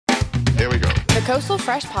The Coastal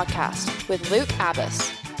Fresh Podcast with Luke Abbas.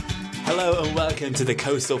 Hello and welcome to the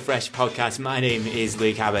Coastal Fresh Podcast. My name is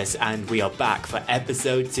Luke Abbas and we are back for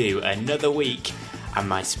episode 2, another week. And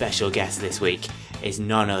my special guest this week is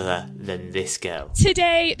none other than this girl.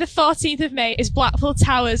 Today, the 14th of May, is Blackpool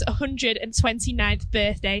Tower's 129th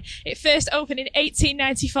birthday. It first opened in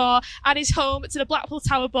 1894 and is home to the Blackpool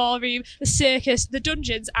Tower Ballroom, the Circus, the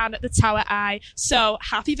Dungeons and the Tower Eye. So,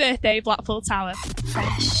 happy birthday, Blackpool Tower.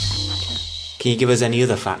 Fresh. Can you give us any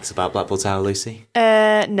other facts about Blackpool Tower, Lucy?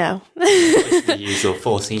 No. It's the usual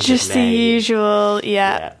 14th Just of May. the usual,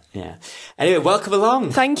 yeah. Anyway, welcome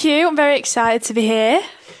along. Thank you. I'm very excited to be here.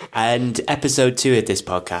 And episode 2 of this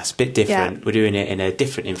podcast, a bit different. Yeah. We're doing it in a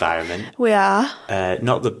different environment. We are.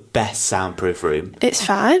 Not the best soundproof room. It's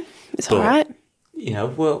fine. It's all right. You know,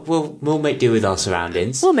 we'll make do with our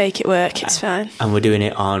surroundings. We'll make it work. It's fine. And we're doing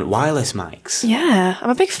it on wireless mics. Yeah, I'm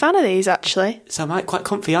a big fan of these, actually. So quite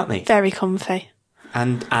comfy, aren't they? Very comfy.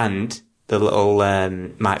 And the little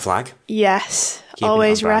mic flag. Yes. Keeping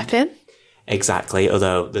Always it on brand. repping. Exactly,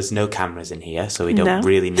 although there's no cameras in here, so we don't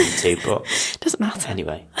really need to, but... Doesn't matter.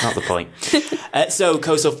 Anyway, not the point. So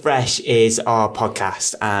Coastal Fresh is our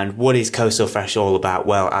podcast, and what is Coastal Fresh all about?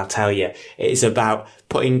 Well, I'll tell you. It's about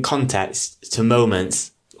putting context to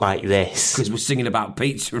moments like this. Because we're singing about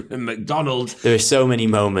pizza and McDonald's. There are so many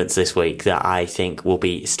moments this week that I think will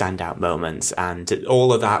be standout moments, and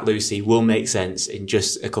all of that, Lucy, will make sense in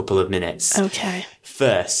just a couple of minutes. Okay.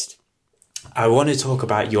 First, I want to talk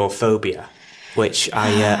about your phobia, which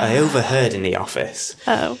I overheard in the office.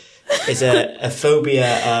 Oh. Is a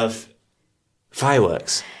phobia of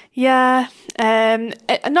fireworks. Yeah.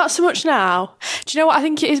 Not so much now. Do you know what I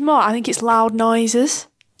think it is more? I think it's loud noises.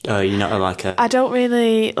 Oh, you're not like a... I don't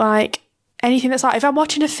really like anything that's like... If I'm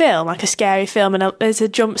watching a film, like a scary film, and there's a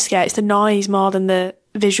jump scare, it's the noise more than the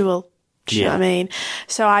visual. Do you know what I mean?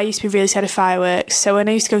 So I used to be really scared of fireworks. So when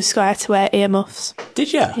I used to go to school, I had to wear earmuffs.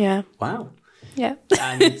 Did you? Yeah. Wow. Yeah.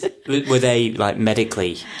 And were they like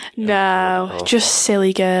medically? No, or just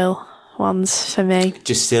silly girl ones for me.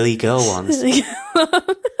 just silly girl ones? Silly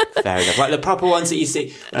Fair enough. Like the proper ones that you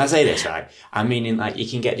see. When I say this, right, I'm meaning like you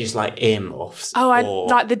can get just like earmuffs. Oh, or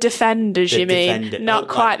like the Defenders, the you mean? Defender- Not oh,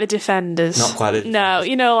 quite like- the Defenders. Not quite the No, Defenders.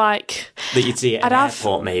 you know, like... that you'd see at I'd an have-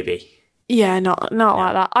 airport, maybe. Yeah, not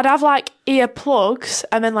like that. I'd have like ear plugs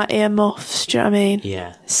and then like ear muffs, do you know what I mean?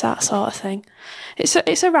 Yeah. It's that sort of thing.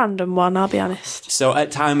 It's a random one, I'll be honest. So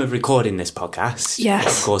at time of recording this podcast, Yes.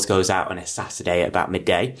 it of course goes out on a Saturday at about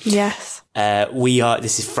midday. Yes.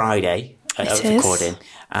 This is Friday It of is. recording,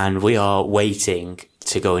 and we are waiting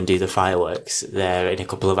to go and do the fireworks there in a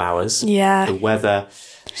couple of hours. Yeah. The weather,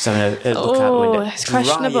 just having a look out the window. it's dry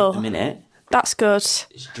questionable. at the minute. That's good.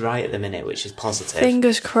 It's dry at the minute, which is positive.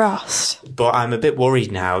 Fingers crossed. But I'm a bit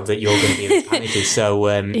worried now that you're going to be panicky. So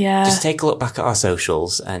Yeah. just take a look back at our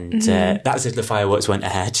socials, and that's if the fireworks went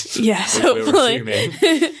ahead. Yes, We're hopefully. assuming.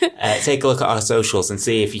 Take a look at our socials and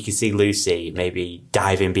see if you can see Lucy maybe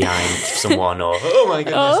diving behind someone, or oh my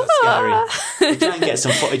goodness, that's scary. We'll try and get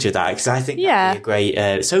some footage of that, because I think Yeah. that'd be a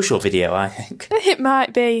great social video, I think. It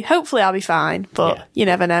might be. Hopefully I'll be fine, but Yeah. you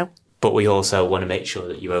never know. But we also want to make sure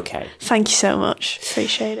that you're okay. Thank you so much.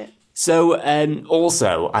 Appreciate it. So,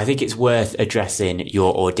 also, I think it's worth addressing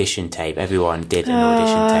your audition tape. Everyone did an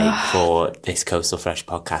audition tape for this Coastal Fresh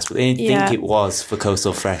podcast, but they didn't Yeah. think it was for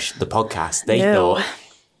Coastal Fresh, the podcast. They No. thought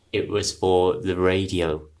it was for the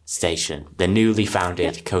radio station, the newly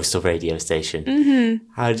founded Coastal radio station.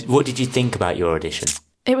 Mm-hmm. What did you think about your audition?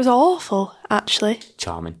 It was awful, actually.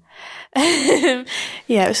 Charming.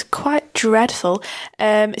 Yeah, it was quite dreadful.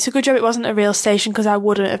 It's a good job it wasn't a real station, because I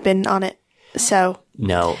wouldn't have been on it. So,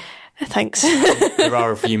 No. thanks. There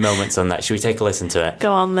are a few moments on that. Should we take a listen to it?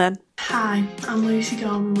 Go on then. Hi, I'm Lucy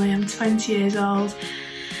Gormanley. I'm 20 years old.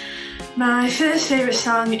 My first favourite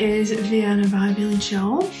song is Vienna by Billy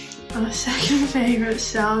Joel. My second favourite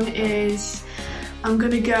song is, I'm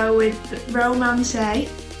going to go with Romance A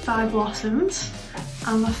by Blossoms.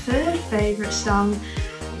 And my third favourite song,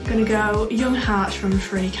 I'm going to go Young Hearts Run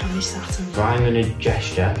Free, Carrie Staton. So I'm going to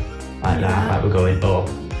gesture like that, like we're going up.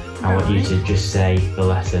 I want you to just say the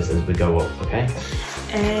letters as we go up, okay?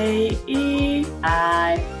 A, E,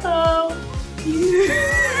 I, O, U.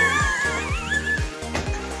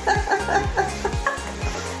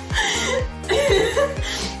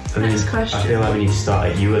 Next question. I feel like we need to start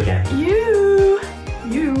at you again. U,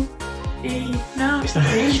 E, no, it's not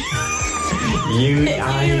E.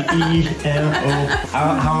 U-I-E-M-O.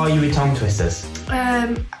 How are you with tongue twisters?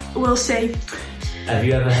 We'll see. Have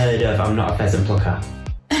you ever heard of I'm Not a Pheasant Plucker?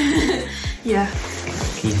 Yeah.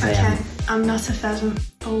 Can you say Okay. I'm not a pheasant.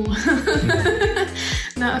 Oh.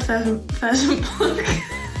 Not a pheasant pluck.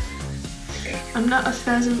 I'm not a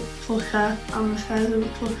pheasant plucker, I'm a pheasant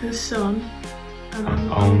plucker's son. And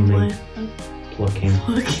I'm only plucking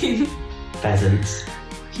pheasants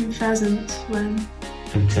pheasants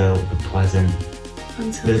until a pheasant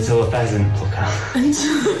plucker.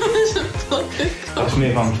 Let's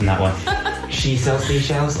move on from that one. She sells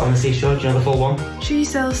seashells on the seashore. Do you know the full one? She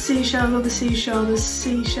sells seashells on the seashore. The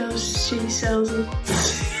seashells she sells.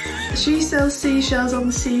 She sells seashells on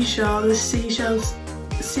the seashore. The seashells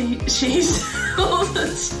she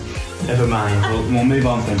sells. Never mind. We'll move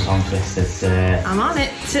on from tongue twisters. I'm on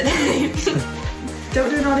it today. Don't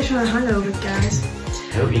do an audition on a hangover, guys.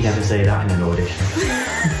 I hope you never say that in an audition.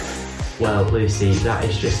 Well, Lucy, that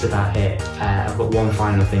is just about it. I've got one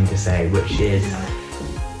final thing to say, which is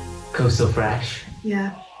Coastal Fresh.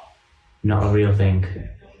 Yeah. Not a real thing.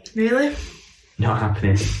 Really? Not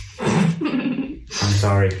happening. I'm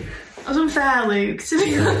sorry. That was unfair, Luke, to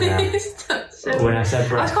be honest. So, when I said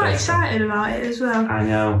breakfast, I was quite excited about it as well. I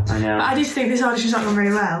know. But I did think this audition's not gone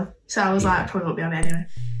very well, so I was like, I probably won't be on it anyway.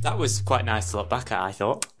 That was quite nice to look back at, I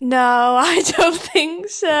thought. No, I don't think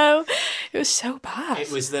so. It was so bad.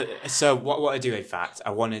 It was so what I do, in fact, I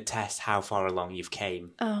want to test how far along you've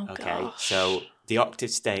came. Oh, okay, gosh. So the octave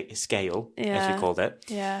scale, as we called it.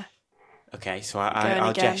 Yeah. Okay, so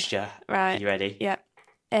I'll gesture. Right. Are you ready? Yeah.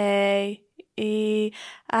 A, E,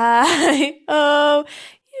 I, O,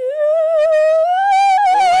 U.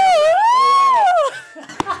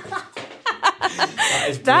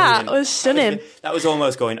 That was stunning. That was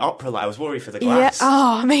almost going opera-like. I was worried for the glass. Yeah.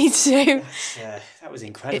 Oh, me too. That was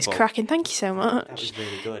incredible. It's cracking. Thank you so much. That was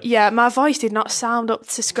really good. Yeah, my voice did not sound up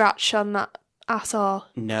to scratch on that at all.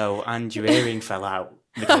 No, and your earring fell out.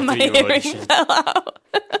 My earring fell out.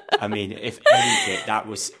 I mean, if anything, that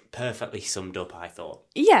was perfectly summed up, I thought.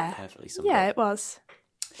 Yeah. Perfectly summed up. Yeah, it was.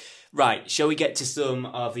 Right, shall we get to some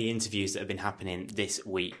of the interviews that have been happening this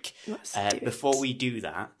week? Before we do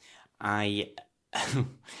that, I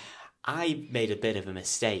made a bit of a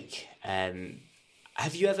mistake.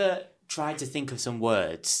 Have you ever tried to think of some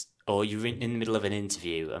words, or you're in the middle of an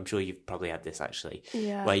interview? I'm sure you've probably had this, actually.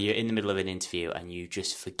 Yeah. Where you're in the middle of an interview and you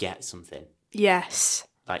just forget something. Yes.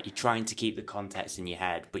 Like, you're trying to keep the context in your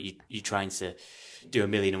head, but you're trying to do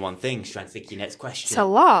 1,000,001 things, trying to think of your next question. It's a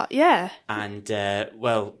lot, yeah. And,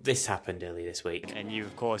 well, this happened early this week. And you,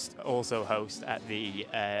 of course, also host at the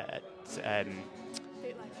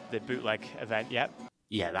bootleg event, yep.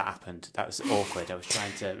 Yeah, that happened. That was awkward. I was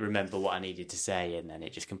trying to remember what I needed to say, and then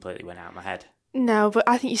it just completely went out of my head. No, but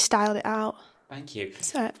I think you styled it out. Thank you.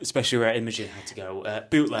 So, especially where Imogen had to go.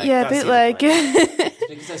 Bootleg. Yeah, bootleg.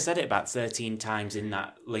 Because I said it about 13 times in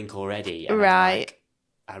that link already. And right.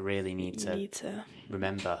 I really need to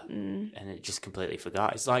remember. And it just completely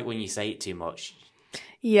forgot. It's like when you say it too much.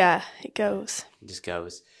 Yeah, it goes. It just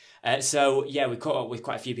goes. So, yeah, we caught up with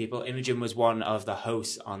quite a few people. Imogen was one of the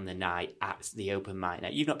hosts on the night at the open mic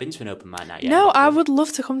night. You've not been to an open mic night yet? No, I would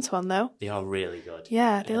love to come to one, though. They are really good.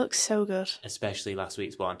 Yeah, they look so good. Especially last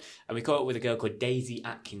week's one. And we caught up with a girl called Daisy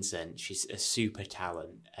Atkinson. She's a super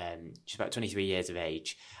talent. She's about 23 years of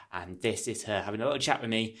age. And this is her having a little chat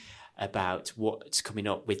with me about what's coming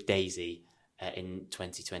up with Daisy in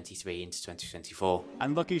 2023 into 2024.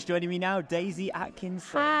 And look who's joining me now, Daisy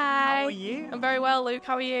Atkinson. Hi. How are you? I'm very well, Luke.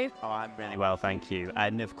 How are you? Oh, I'm really well, thank you.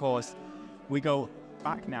 And of course, we go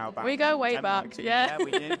back now. We go way back, yeah. Yeah,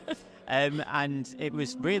 we did. And it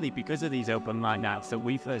was really because of these open mic nights that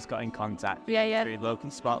we first got in contact. Yeah. Through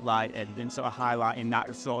Local Spotlight and sort of highlighting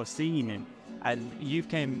that sort of scene. And you've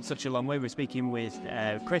came such a long way. We were speaking with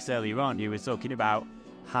Chris earlier on, who was talking about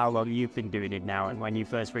how long you've been doing it now and when you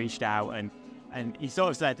first reached out. And he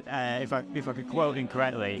sort of said, if I could quote him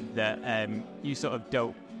correctly, that you sort of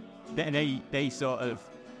don't. They sort of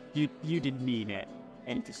you didn't mean it.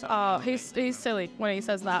 Oh, he's silly when he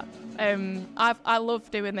says that. I love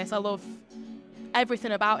doing this. I love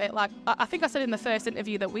everything about it. Like I think I said in the first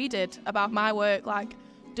interview that we did about my work, like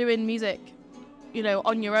doing music, you know,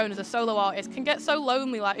 on your own as a solo artist can get so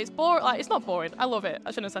lonely. Like it's boring. Like it's not boring. I love it.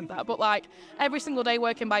 I shouldn't have said that. But like every single day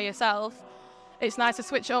working by yourself, it's nice to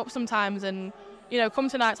switch it up sometimes and, you know, come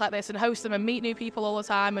to nights like this and host them and meet new people all the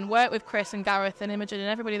time and work with Chris and Gareth and Imogen and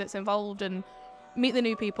everybody that's involved and meet the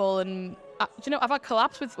new people. And, do you know, I've had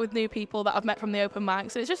collabs with new people that I've met from the open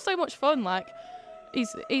mics. It's just so much fun. Like,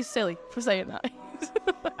 he's silly for saying that.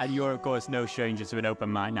 And you're, of course, no stranger to an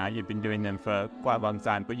open mic night. You've been doing them for quite a long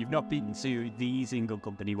time, but you've not been to the single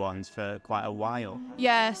company ones for quite a while.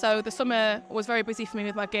 Yeah, so the summer was very busy for me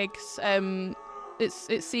with my gigs. It's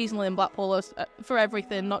seasonal in Blackpool for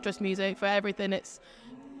everything, not just music, for everything. It's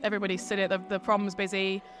everybody's seen it. The prom's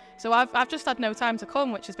busy, so I've just had no time to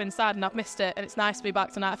come, which has been sad, and I've missed it. And it's nice to be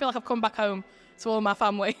back tonight. I feel like I've come back home to all my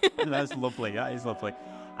family. That's lovely. That is lovely.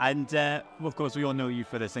 And, of course, we all know you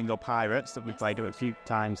for the single Pirates that we played a few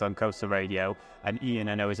times on Coastal Radio. And Ian,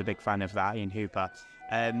 I know, is a big fan of that, Ian Hooper.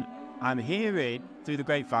 I'm hearing through the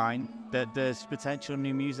grapevine that there's potential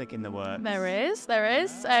new music in the works. There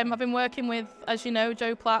is. I've been working with, as you know,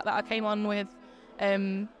 Joe Platt that I came on with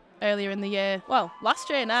earlier in the year. Well, last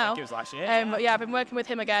year now. I think it was last year. But yeah, I've been working with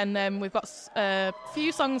him again. We've got a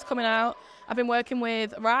few songs coming out. I've been working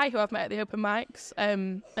with Rye, who I've met at the open mics,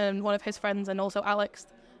 and one of his friends, and also Alex,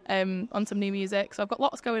 on some new music. So I've got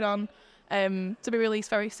lots going on to be released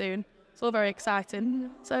very soon. It's all very exciting.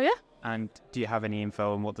 So yeah. And do you have any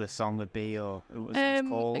info on what the song would be or what it's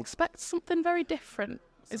called? Expect something very different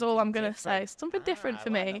is all I'm going to say. Something different for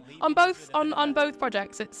me. On both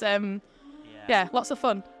projects, it's lots of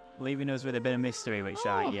fun. Leaving us with a bit of mystery, which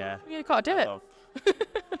you got to do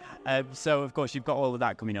it. So, of course, you've got all of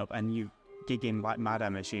that coming up and you gigging like mad,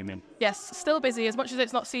 I'm assuming. Yes, still busy. As much as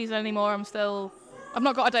it's not season anymore, I've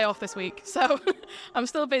not got a day off this week, so I'm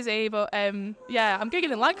still busy. But I'm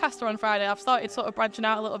gigging in Lancaster on Friday. I've started sort of branching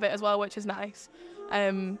out a little bit as well, which is nice.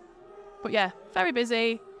 But yeah, very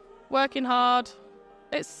busy, working hard.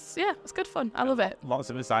 It's good fun. I love it. Lots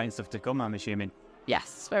of exciting stuff to come, I'm assuming.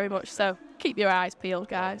 Yes, very much so. Keep your eyes peeled,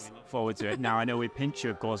 guys. We look forward to it. Now, I know we pinch you,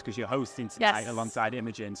 of course, because you're hosting tonight alongside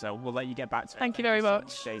Imogen, so we'll let you get back to it. Thank you very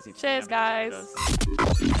much. Cheers, guys.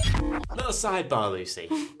 Little sidebar, Lucy.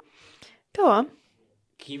 Go on.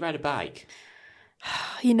 Can you ride a bike?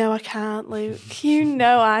 You know I can't, Luke. You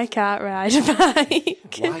know I can't ride a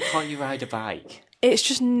bike. Why can't you ride a bike? It's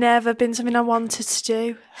just never been something I wanted to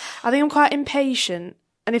do. I think I'm quite impatient,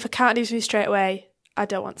 and if I can't do something straight away, I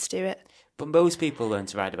don't want to do it. But most people learn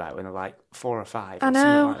to ride a bike when they're like 4 or 5. I know.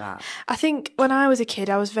 Something like that. I think when I was a kid,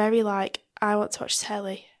 I was very like, I want to watch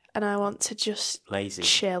telly, and I want to just Lazy.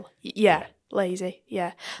 chill. Yeah. Lazy,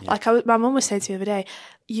 yeah. Like my mum was saying to me the other day,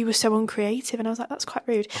 you were so uncreative, and I was like, that's quite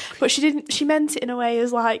rude. But she meant it in a way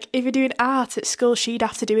as like, if you're doing art at school, she'd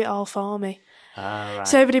have to do it all for me. Right.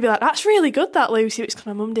 So everybody'd be like, that's really good, that Lucy. It's because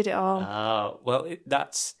my mum did it all. Oh, well,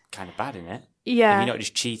 that's kind of bad, isn't it? Yeah. Have you not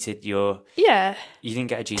just cheated your... Yeah. You didn't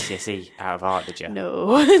get a GCSE out of art, did you?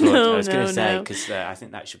 No. Good. No, I was going to say, because I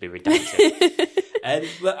think that should be redacted.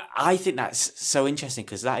 But I think that's so interesting,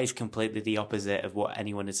 because that is completely the opposite of what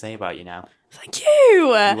anyone would say about you now. Thank you.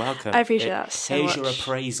 You're welcome. I appreciate that so Here's much. your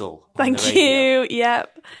appraisal. Thank you.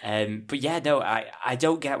 Yep. But yeah, no, I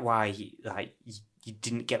don't get why you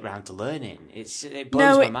didn't get round to learning. It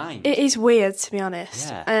blows my mind. It is weird, to be honest.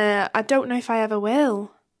 Yeah. I don't know if I ever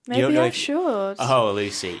will. Maybe I should. Oh,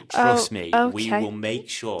 Lucy, trust me. okay. We will make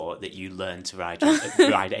sure that you learn to ride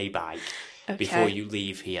a bike before you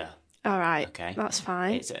leave here. All right. Okay. That's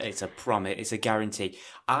fine. It's a promise. It's a guarantee.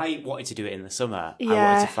 I wanted to do it in the summer. Yeah.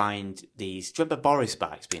 I wanted to find these... Do you remember Boris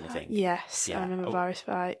bikes being a thing? Yes, Yeah. I remember Boris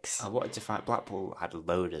bikes. I wanted to find... Blackpool had a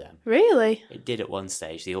load of them. Really? It did at one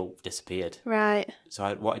stage. They all disappeared. Right. So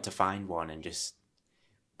I wanted to find one and just...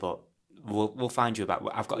 But we'll find you about...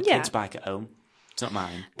 I've got a kid's bike at home. It's not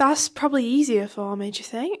mine. That's probably easier for me, do you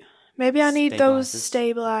think? Maybe I need those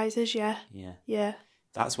stabilisers, yeah. Yeah. Yeah.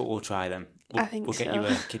 That's what we'll try then. I think we'll get so. you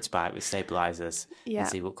a kid's bike with stabilisers Yeah. and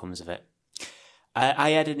see what comes of it. I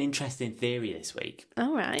had an interesting theory this week.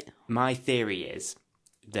 All right. My theory is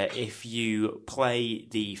that if you play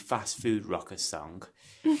the fast food rocker song,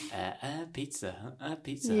 pizza,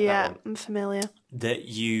 Yeah, that one, I'm familiar. that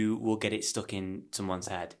you will get it stuck in someone's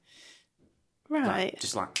head. Right.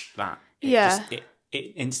 Just like that.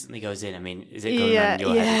 It instantly goes in. I mean, is it going around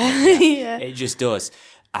your head? Yeah. It just does.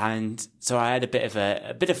 And so I had a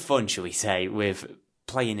bit of fun, shall we say, with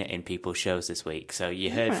playing it in people's shows this week. So you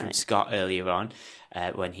heard from Scott earlier on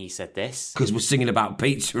when he said this. Because we're singing about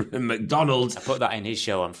pizza and McDonald's. I put that in his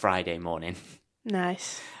show on Friday morning.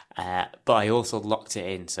 Nice. But I also locked it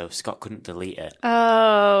in so Scott couldn't delete it.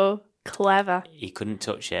 Oh, clever. He couldn't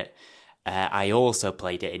touch it. I also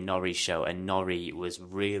played it in Norrie's show, and Norrie was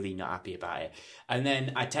really not happy about it. And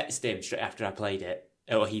then I texted him straight after I played it,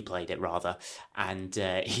 or he played it rather, and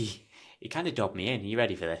he kind of dobbed me in. Are you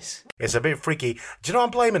ready for this? It's a bit freaky. Do you know what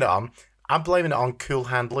I'm blaming it on? I'm blaming it on Cool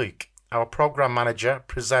Hand Luke, our program manager,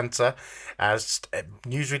 presenter,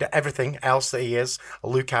 newsreader, everything else that he is,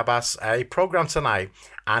 Luke Abbas. He programmed tonight,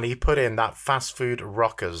 and he put in that Fast Food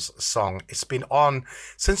Rockers song. It's been on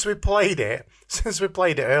since we played it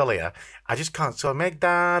earlier. I just can't. So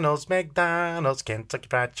McDonald's, Kentucky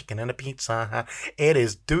Fried Chicken and a Pizza Hut. It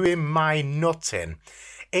is doing my nutting.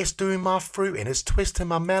 It's doing my fruiting. It's twisting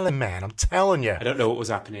my melon, man. I'm telling you. I don't know what was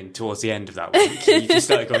happening towards the end of that week. He just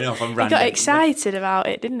started going off on random. He got excited about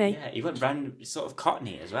it, didn't he? Yeah, he went random, sort of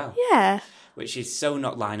cockney as well. Yeah. which is so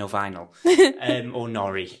not Lionel Vinyl or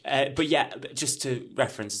Nori. But yeah, just to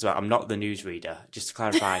reference as well, I'm not the newsreader, just to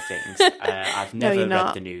clarify things. I've never you're read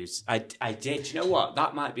not. the news. I did. Do you know what?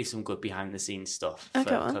 That might be some good behind-the-scenes stuff for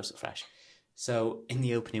go on. Coastal Fresh. So in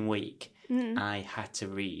the opening week, I had to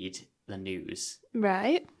read the news,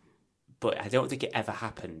 Right. but I don't think it ever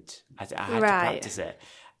happened. I had to Right. practice it.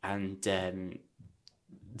 And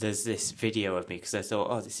there's this video of me because I thought,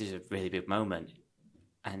 oh, this is a really big moment.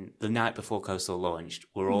 And the night before Coastal launched,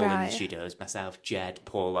 we're all in the Right. studios, myself, Jed,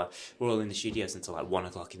 Paula, we're all in the studios until like 1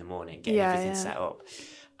 o'clock in the morning, getting Yeah, everything yeah. set up.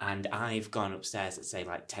 And I've gone upstairs at, say,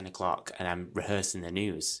 like 10 o'clock and I'm rehearsing the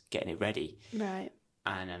news, getting it ready. Right.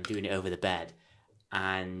 And I'm doing it over the bed.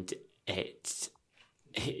 And it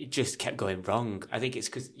just kept going wrong. I think it's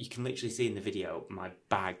because you can literally see in the video my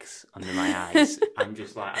bags under my eyes. I'm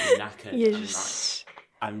just like, I'm knackered. You I'm, just...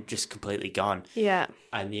 I'm just completely gone. Yeah.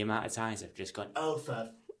 And the amount of times I've just gone, oh,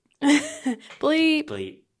 for Bleep.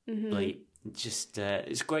 bleep, bleep. Just,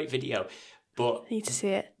 it's a great video. But Need to see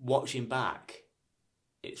it. watching back,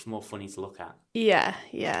 it's more funny to look at. Yeah,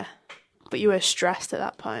 yeah. But you were stressed at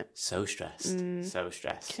that point. So stressed. So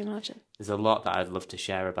stressed. Can you imagine? There's a lot that I'd love to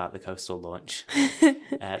share about the Coastal launch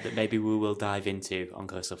that maybe we will dive into on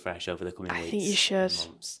Coastal Fresh over the coming I weeks. think you should. And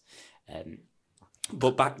months.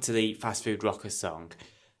 But back to the Fast Food Rockers song.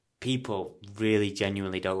 People really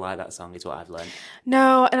genuinely don't like that song, is what I've learned.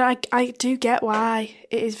 No, and I do get why.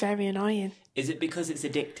 It is very annoying. Is it because it's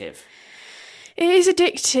addictive? It is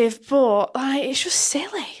addictive, but like it's just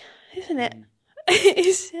silly, isn't it? It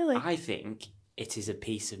is silly. I think it is a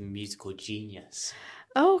piece of musical genius.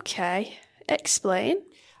 Okay, explain.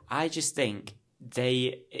 I just think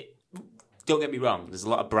don't get me wrong, there's a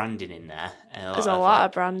lot of branding in there. And There's a lot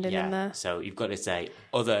of branding in there. So you've got to say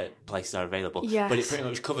other places are available. Yes. But it pretty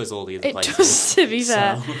much covers all the other It places. does, to be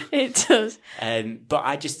fair. So, It does. but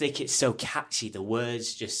I just think it's so catchy. The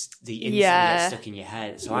words just, the instantly Yeah. get stuck in your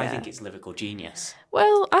head. So I Yeah. think it's lyrical genius.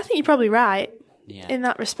 Well, I think you're probably right Yeah. in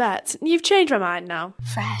that respect. You've changed my mind now.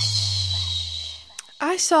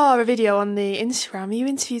 I saw a video on the Instagram. You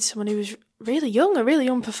interviewed someone who was really young, a really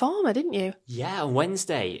young performer, didn't you? Yeah, on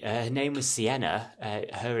Wednesday. Her name was Sienna.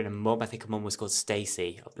 Her and her mum, I think her mum was called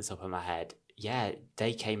Stacey, off the top of my head. Yeah,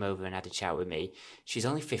 they came over and had a chat with me. She's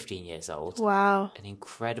only 15 years old. Wow. An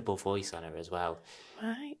incredible voice on her as well.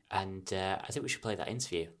 Right. And I think we should play that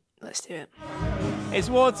interview. Let's do it. It's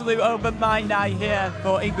Waterloo Open Mic Night here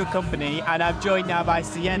for In Good Company, and I'm joined now by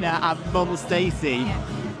Sienna and Mum Stacey.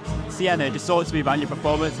 Sienna, just talk to me about your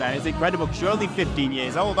performance there. It's incredible because you're only 15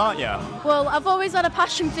 years old, aren't you? Well, I've always had a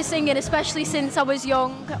passion for singing, especially since I was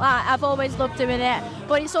young. Like, I've always loved doing it,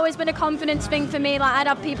 but it's always been a confidence thing for me. Like, I'd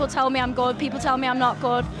have people tell me I'm good, people tell me I'm not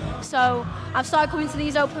good. So I've started coming to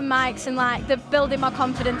these open mics and like they're building my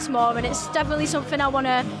confidence more, and it's definitely something I want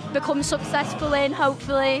to become successful in,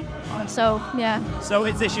 hopefully. So yeah. So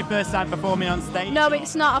is this your first time performing on stage? No,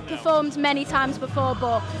 it's not. I've performed many times before,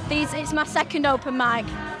 but it's my second open mic.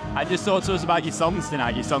 And just talk to us about your songs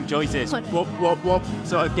tonight, your song choices. What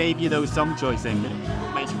sort of gave you those song choices?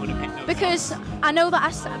 Made you want to pick those? Because I know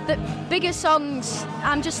that the bigger songs,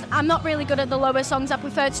 I'm not really good at the lower songs. I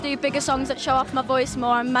prefer to do bigger songs that show off my voice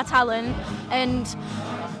more and my talent. And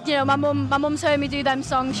you know, my mum's heard me do them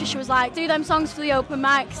songs. She was like, do them songs for the open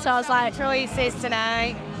mic. So I was like, choices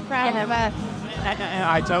tonight. Proud of her.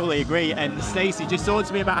 I totally agree. And Stacey, just talk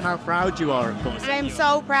to me about how proud you are, of course. I'm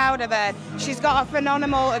so proud of her. She's got a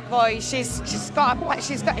phenomenal voice. She's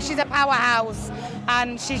a powerhouse,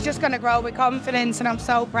 and she's just going to grow with confidence. And I'm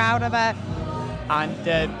so proud of her.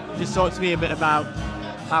 And just talk to me a bit about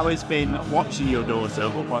how it's been watching your daughter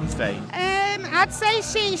up on stage. I'd say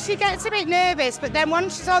she gets a bit nervous, but then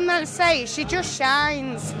once she's on that stage, she just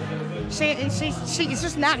shines. She's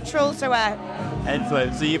just natural to her.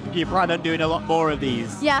 Excellent. So you plan on doing a lot more of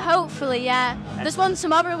these? yeah, hopefully, yeah. There's one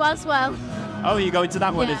tomorrow as well, Oh, you're going to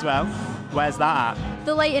that one Yeah. as well? Where's that at?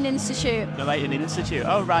 the Leighton Institute. The Leighton Institute.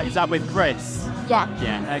 Oh, right. Is that with Chris? Yeah.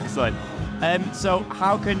 Yeah, excellent. So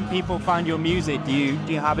how can people find your music? Do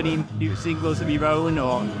you have any new singles of your own,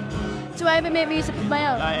 or? Do I ever make music of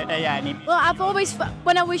my own? Yeah, any... Well, I've always,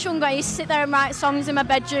 when I was younger, I used to sit there and write songs in my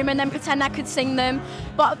bedroom and then pretend I could sing them.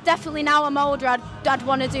 But definitely now I'm older, I'd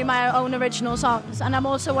want to do my own original songs. And I'm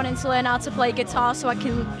also wanting to learn how to play guitar so I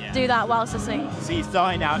can do that whilst I sing. So you're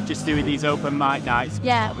starting out just doing these open mic nights?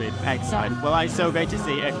 Yeah. Excellent. Well, it's so great to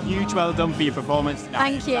see. A huge well done for your performance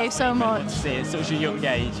tonight. Thank you so much. To see at such a young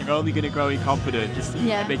age. You're only going to grow in confidence. Just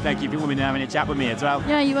Yeah. a big thank you for coming and having a chat with me as well.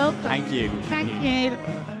 Yeah, you're welcome. Thank you. Thank you.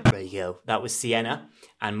 There you go. That was Sienna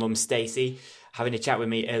and Mum Stacey having a chat with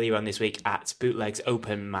me earlier on this week at Bootleg's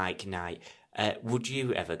Open Mic Night. Would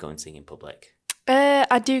you ever go and sing in public?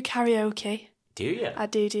 I do karaoke. Do you? I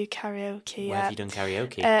do karaoke. Where have you done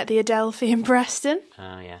karaoke? The Adelphi in Preston.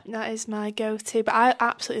 Oh, yeah. That is my go-to. But I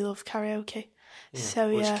absolutely love karaoke. Yeah.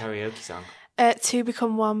 So, Which yeah. karaoke song? Two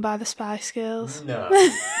Become One by the Spice Girls. No.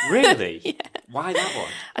 Really? Yeah. Why that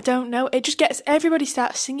one? I don't know. It just gets everybody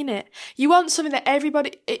starts singing it. You want something that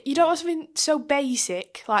you don't want something so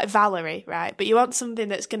basic like Valerie, right? But you want something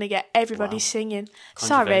that's going to get everybody singing.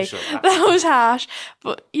 Sorry, that was harsh.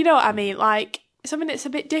 But you know what I mean? Like something that's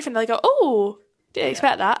a bit different. They go, oh, didn't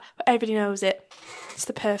expect that. But everybody knows it. It's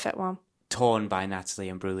the perfect one. Torn by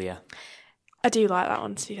Natalie Imbruglia. I do like that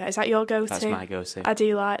one, to be fair. Is that your go-to? That's my go-to. I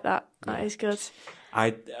do like that. That is good.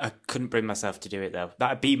 I couldn't bring myself to do it, though.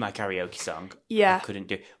 That'd be my karaoke song. Yeah. I couldn't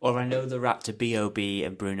do it. Or I know the rap to B.O.B.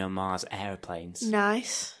 and Bruno Mars, Aeroplanes.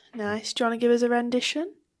 Nice. Do you want to give us a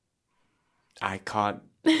rendition? I can't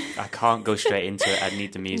go straight into it. I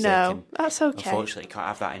need the music. No, that's okay. Unfortunately, can't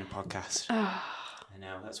have that in a podcast. I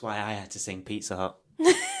know. That's why I had to sing Pizza Hut.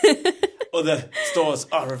 Other stores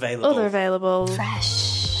are available.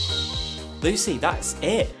 Fresh. Lucy, that's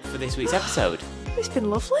it for this week's episode. It's been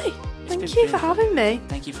lovely. Thank you for having me.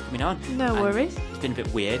 Thank you for coming on. No worries. It's been a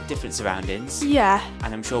bit weird, different surroundings. Yeah.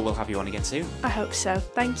 And I'm sure we'll have you on again soon. I hope so.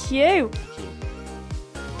 Thank you. Thank you.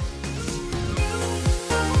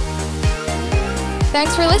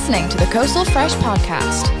 Thanks for listening to the Coastal Fresh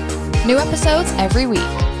podcast. New episodes every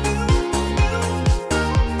week.